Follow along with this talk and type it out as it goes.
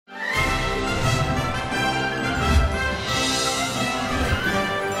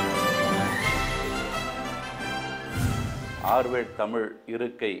ஆர்வேட் தமிழ்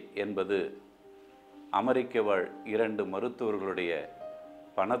இருக்கை என்பது அமெரிக்க வாழ் 2 மருத்துவர்களுடைய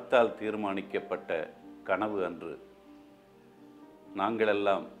பணத்தால் தீர்மானிக்கப்பட்ட கனவு அன்று.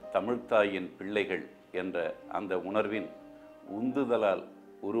 நாங்களெல்லாம் தமிழ்த்தாயின் பிள்ளைகள் என்ற அந்த உணர்வின் உந்துதலால்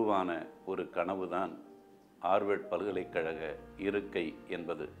உருவான ஒரு கனவுதான் ஆர்வேட் பல்கலைக்கழக இருக்கை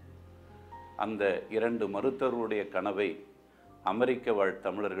என்பது. அந்த 2 மருத்துவர்களுடைய கனவை அமெரிக்க வாழ்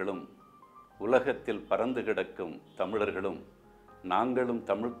தமிழர்களும் உலகத்தில் பறந்து கிடக்கும் தமிழர்களும் நாங்களும்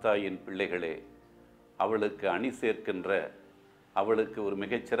தமிழ்த்தாயின் பிள்ளைகளே, அவளுக்கு அணி சேர்க்கின்ற, அவளுக்கு ஒரு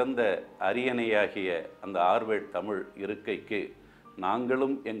மிகச்சிறந்த அரியணையாகிய அந்த ஆர்வேட் தமிழ் இருக்கைக்கு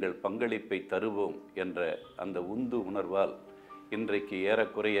நாங்களும் எங்கள் பங்களிப்பை தருவோம் என்ற அந்த உந்து உணர்வால் இன்றைக்கு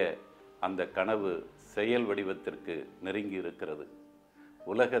ஏறக்குறைய அந்த கனவு செயல் வடிவத்திற்கு நெருங்கி இருக்கிறது.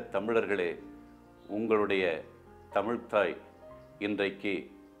 உலகத் தமிழர்களே, உங்களுடைய தமிழ்த்தாய் இன்றைக்கு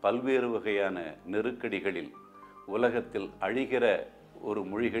பல்வேறு வகையான நெருக்கடிகளில், உலகத்தில் அழிகிற ஒரு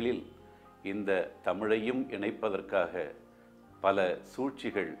மொழிகளில் இந்த தமிழையும் இணைப்பதற்காக பல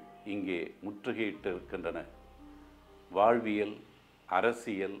சூழ்ச்சிகள் இங்கே முற்றுகையிட்டு இருக்கின்றன. வாழ்வியல்,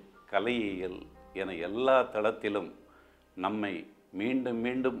 அரசியல், கலையியல் என எல்லா தளத்திலும் நம்மை மீண்டும்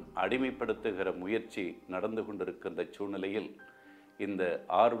மீண்டும் அடிமைப்படுத்துகிற முயற்சி நடந்து கொண்டிருக்கின்ற சூழ்நிலையில் இந்த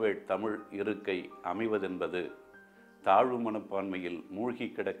ஆர்வேட் தமிழ் இருக்கை அமைவதென்பது தாழ்வு மனப்பான்மையில் மூழ்கி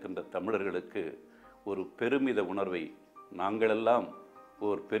கிடக்கின்ற தமிழர்களுக்கு ஒரு பெருமித உணர்வை, நாங்களெல்லாம்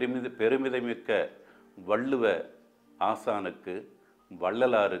ஒரு பெருமிதமிக்க வள்ளுவ ஆசானுக்கு,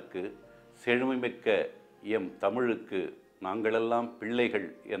 வள்ளலாருக்கு, செழுமைமிக்க எம் தமிழுக்கு நாங்களெல்லாம் பிள்ளைகள்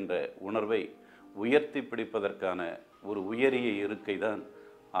என்ற உணர்வை உயர்த்தி பிடிப்பதற்கான ஒரு உயரிய இருக்கை தான்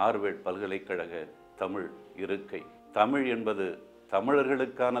ஆர்வேட் பல்கலைக்கழக தமிழ் இருக்கை. தமிழ் என்பது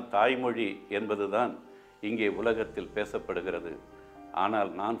தமிழர்களுக்கான தாய்மொழி என்பதுதான் இங்கே உலகத்தில் பேசப்படுகிறது. ஆனால்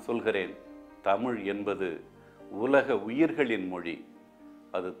நான் சொல்கிறேன், தமிழ் என்பது உலக உயிர்களின் மொழி.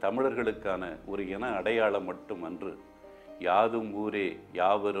 அது தமிழர்களுக்கான ஒரு இன அடையாளம் மட்டுமன்று. யாதும் ஊரே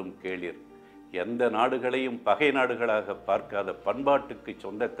யாவரும் கேளிர். எந்த நாடுகளையும் பகை நாடுகளாக பார்க்காத பண்பாட்டுக்கு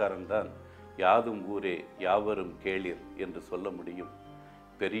சொந்தக்காரன்தான் யாதும் ஊரே யாவரும் கேளிர் என்று சொல்ல முடியும்.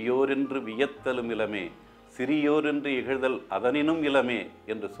 பெரியோரென்று வியத்தலும் இளமே, சிறியோரென்று இகழ்தல் அதனினும் இளமே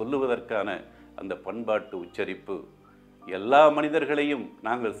என்று சொல்லுவதற்கான அந்த பண்பாட்டு உச்சரிப்பு எல்லா மனிதர்களையும்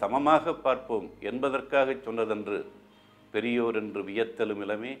நாங்கள் சமமாக பார்ப்போம் என்பதற்காக சொன்னதென்று. பெரியோர் என்று வியத்தலும்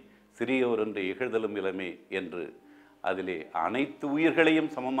இளமே, சிறியோர் என்று இகழ்தலும் இளமே என்று அதிலே அனைத்து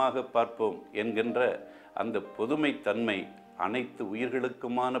உயிர்களையும் சமமாக பார்ப்போம் என்கின்ற அந்த பொதுமை தன்மை, அனைத்து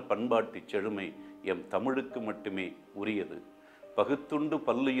உயிர்களுக்குமான பண்பாட்டு செழுமை எம் தமிழுக்கு மட்டுமே உரியது. பகுத்துண்டு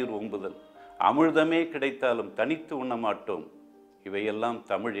பல்லுயிர் ஓம்புதல், அமிழ்தமே கிடைத்தாலும் தனித்து உண்ணமாட்டோம். இவையெல்லாம்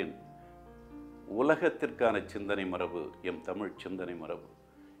தமிழின் உலகத்திற்கான சிந்தனை மரபு, எம் தமிழ் சிந்தனை மரபு.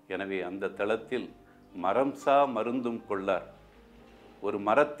 எனவே அந்த தளத்தில் மரம் சா மருந்தும் கொள்ளார். ஒரு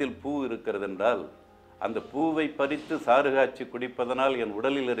மரத்தில் பூ இருக்கிறது என்றால் அந்த பூவை பறித்து சாறு காய்ச்சி குடிப்பதனால் என்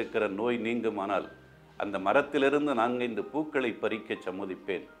உடலில் இருக்கிற நோய் நீங்குமானால் அந்த மரத்திலிருந்து 4-5 பூக்களை பறிக்க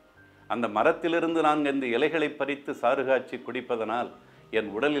சம்மதிப்பேன். அந்த மரத்திலிருந்து 4-5 இலைகளை பறித்து சாறு காய்ச்சி குடிப்பதனால் என்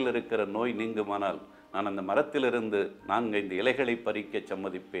உடலில் இருக்கிற நோய் நீங்குமானால் நான் அந்த மரத்திலிருந்து 4-5 இலைகளை பறிக்க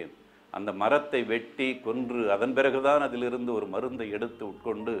சம்மதிப்பேன். அந்த மரத்தை வெட்டி கொன்று அதன் பிறகுதான் அதிலிருந்து ஒரு மருந்தை எடுத்து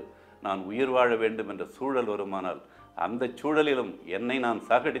உட்கொண்டு நான் உயிர் வாழ வேண்டும் என்ற சூழல் வருமானால் அந்த சூழலிலும் என்னை நான்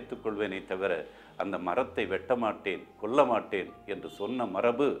சாகடித்துக் கொள்வேனே தவிர அந்த மரத்தை வெட்ட மாட்டேன், கொல்ல மாட்டேன் என்று சொன்ன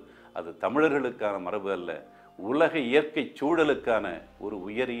மரபு அது தமிழர்களுக்கான மரபு அல்ல, உலக இயற்கை சூழலுக்கான ஒரு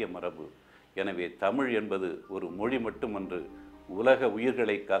உயரிய மரபு. எனவே தமிழ் என்பது ஒரு மொழி மட்டுமன்று, உலக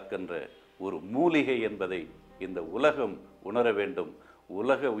உயிர்களை காக்கின்ற ஒரு மூலிகை என்பதை இந்த உலகம் உணர வேண்டும்.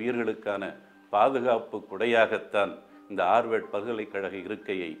 உலக உயிர்களுக்கான பாதுகாப்பு குடையாகத்தான் இந்த ஆர்வேட் பல்கலைக்கழக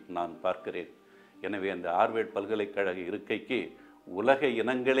இருக்கையை நான் பார்க்கிறேன். எனவே அந்த ஆர்வேட் பல்கலைக்கழக இருக்கைக்கு உலக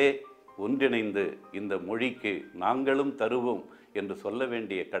இனங்களே ஒன்றிணைந்து இந்த மொழிக்கு நாங்களும் தருவோம் என்று சொல்ல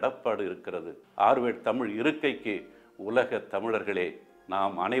வேண்டிய கடப்பாடு இருக்கிறது. ஆர்வேட் தமிழ் இருக்கைக்கு உலக தமிழர்களே,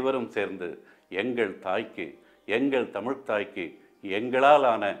 நாம் அனைவரும் சேர்ந்து எங்கள் தாய்க்கு, எங்கள் தமிழ்த்தாய்க்கு எங்களால்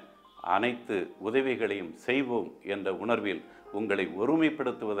ஆன அனைத்து உதவிகளையும் செய்வோம் என்ற உணர்வில் உங்களை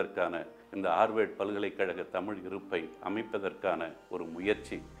ஒருமைப்படுத்துவதற்கான இந்த ஆர்வேட் பல்கலைக்கழக தமிழ் இருப்பை அமைப்பதற்கான ஒரு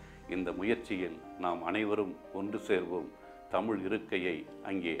முயற்சி. இந்த முயற்சியில் நாம் அனைவரும் ஒன்று சேர்வோம். தமிழ் இருக்கையை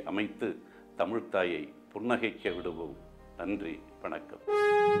அங்கே அமைத்து தமிழ்த்தாயை புன்னகைக்க விடுவோம். நன்றி, வணக்கம்.